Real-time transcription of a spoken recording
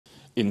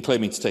In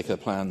claiming to take her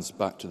plans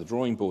back to the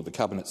drawing board, the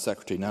Cabinet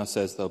Secretary now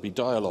says there will be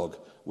dialogue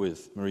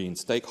with marine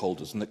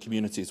stakeholders and that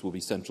communities will be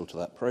central to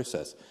that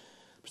process.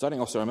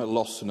 Presiding Officer, I'm at a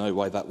loss to know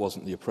why that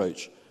wasn't the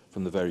approach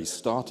from the very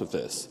start of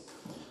this.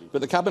 But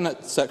the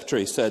Cabinet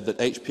Secretary said that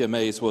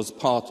HPMAs was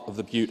part of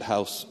the Butte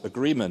House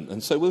Agreement,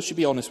 and so will she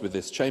be honest with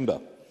this chamber?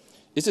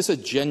 Is this a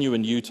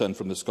genuine U-turn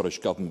from the Scottish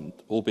Government,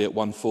 albeit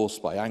one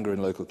forced by anger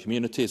in local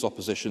communities,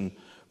 opposition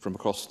from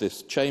across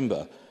this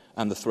chamber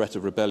and the threat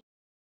of rebellion